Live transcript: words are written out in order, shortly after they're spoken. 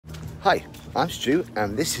Hi, I'm Stu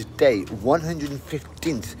and this is day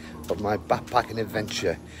 115th of my backpacking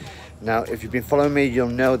adventure. Now if you've been following me, you'll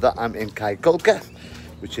know that I'm in Caye Caulker,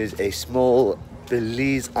 which is a small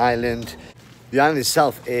Belize island. The island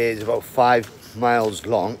itself is about 5 miles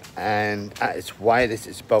long and at its widest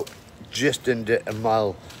it's about just under a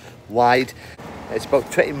mile wide. It's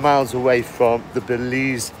about 20 miles away from the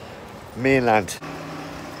Belize mainland.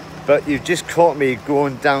 But you've just caught me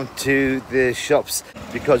going down to the shops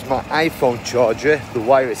because my iPhone charger, the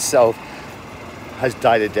wire itself, has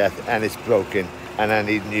died a death and it's broken and I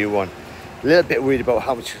need a new one. A little bit worried about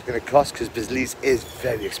how much it's going to cost because Belize is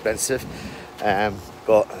very expensive,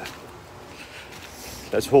 but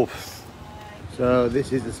let's hope. So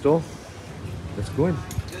this is the store. Let's go in.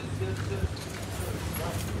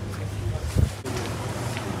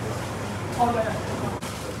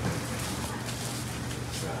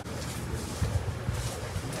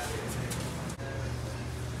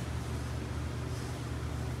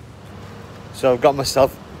 So I've got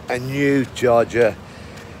myself a new charger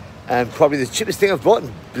and probably the cheapest thing I've bought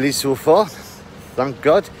in Belize so far. Thank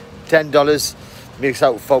God. $10 makes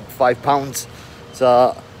out for £5,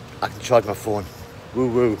 so I can charge my phone.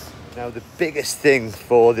 Woo woo. Now the biggest thing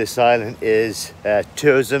for this island is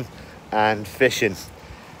tourism and fishing.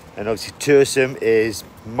 And obviously tourism is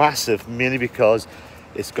massive, mainly because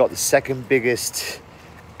it's got the second biggest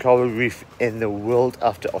coral reef in the world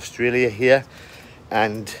after Australia here.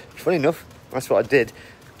 And funny enough, that's what I did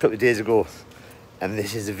a couple of days ago, and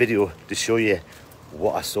this is a video to show you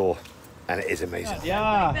what I saw, and it is amazing.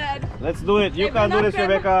 Yeah, let's do it. You can do this,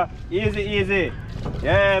 Rebecca. Easy, easy.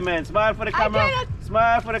 Yeah, man. Smile for the camera.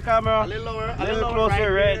 Smile for the camera. A little lower. A little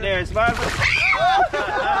closer, right there. Smile for the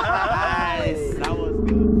nice. That was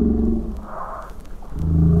good.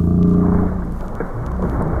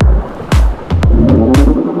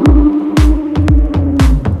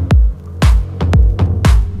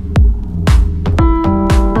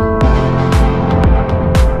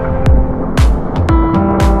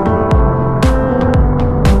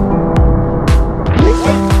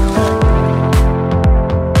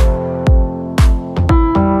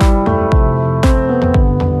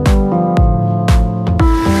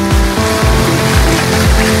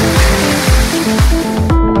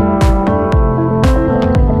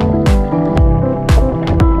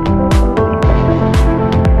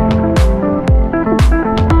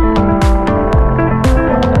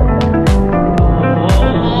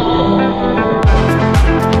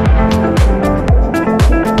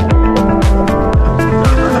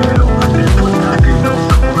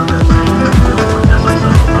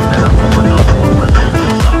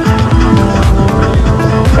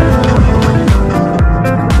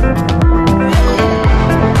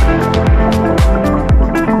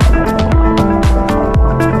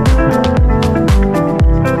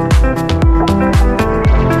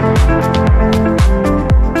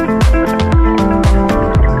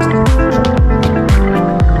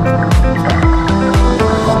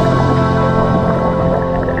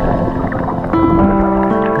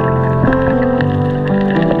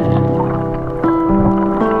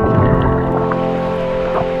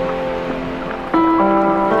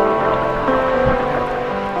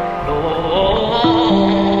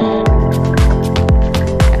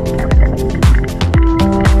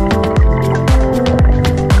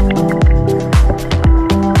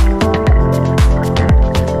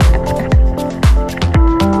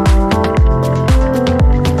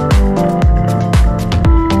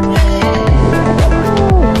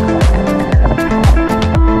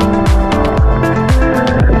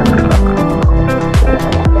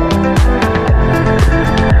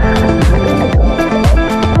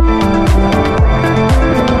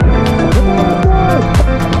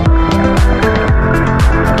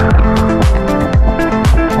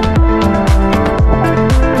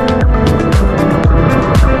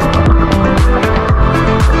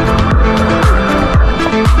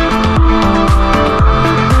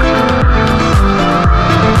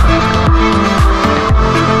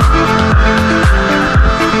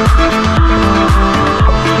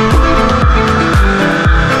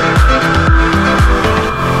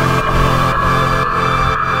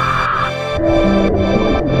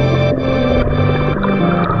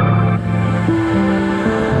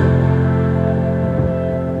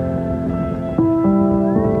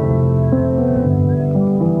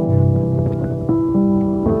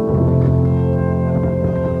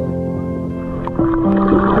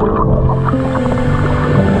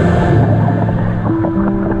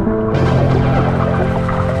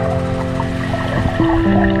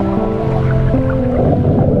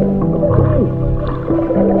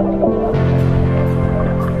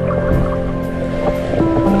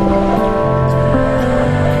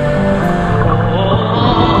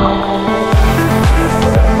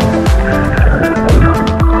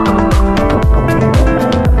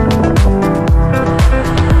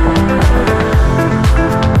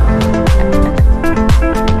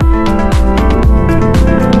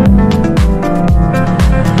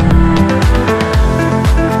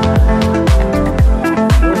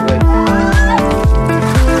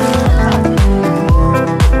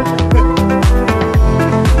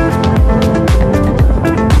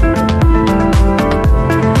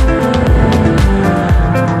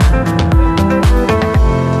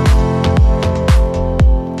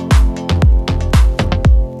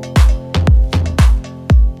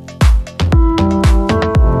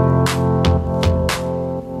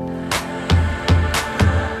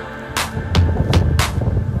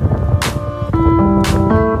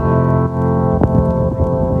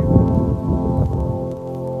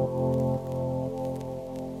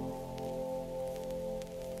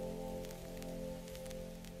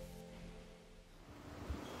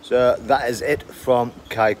 So that is it from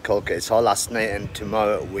Caye Caulker. It's our last night, and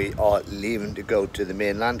tomorrow we are leaving to go to the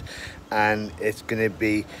mainland, and it's going to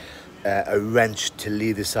be a wrench to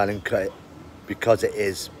leave this island because it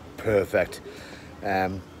is perfect.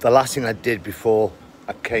 The last thing I did before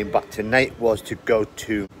I came back tonight was to go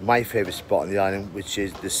to my favourite spot on the island, which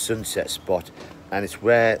is the sunset spot, and it's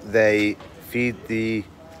where they feed the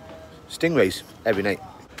stingrays every night.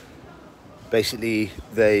 Basically,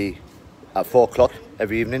 at 4 o'clock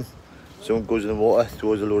every evening, someone goes in the water,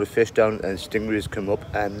 throws a load of fish down, and stingrays come up,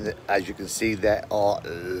 and as you can see, there are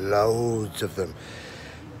loads of them,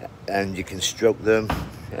 and you can stroke them,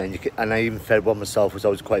 and I even fed one myself, which I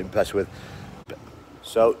was quite impressed with.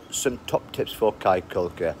 So some top tips for Caye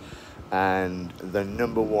Caulker, and the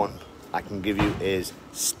number one I can give you is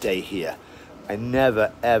stay here. I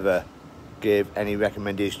never ever give any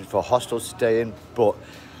recommendations for hostels to stay in, but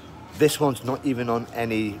this one's not even on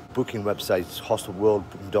any booking websites,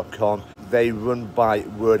 hostelworld.com. They run by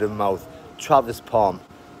word of mouth. Travelers Palm,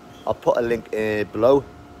 I'll put a link below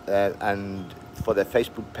and for their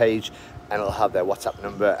Facebook page, and it'll have their WhatsApp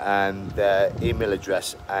number and their email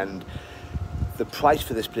address. And the price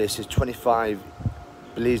for this place is 25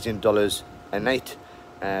 Belizean dollars a night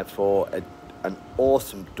for an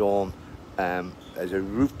awesome dorm. There's a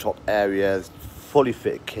rooftop area, fully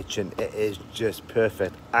fitted kitchen. It is just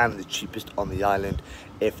perfect, and the cheapest on the island,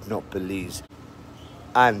 if not Belize.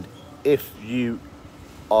 And if you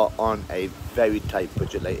are on a very tight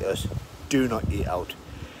budget like us, do not eat out.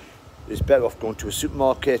 It's better off going to a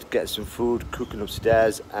supermarket, getting some food, cooking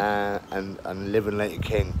upstairs, and living like a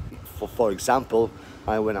king. For example,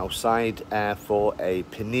 I went outside for a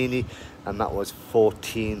panini, and that was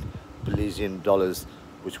 14 Belizean dollars,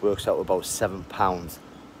 which works out about £7,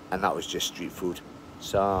 and that was just street food.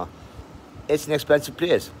 So it's an expensive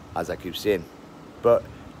place, as I keep saying, but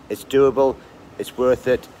it's doable, it's worth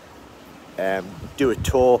it. Do a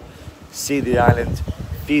tour, see the island,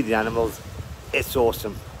 feed the animals, it's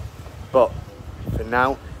awesome. But for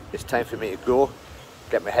now, it's time for me to go,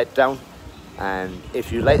 get my head down. And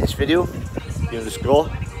if you like this video, you underscore,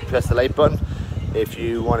 press the like button. If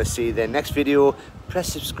you want to see the next video,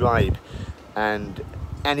 press subscribe. And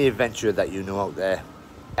any adventurer that you know out there,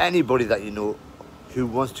 anybody that you know who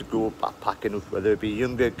wants to go backpacking, whether it be a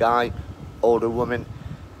younger guy, older woman,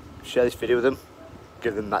 share this video with them,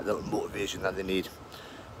 give them that little motivation that they need.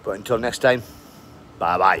 But until next time,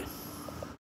 bye bye.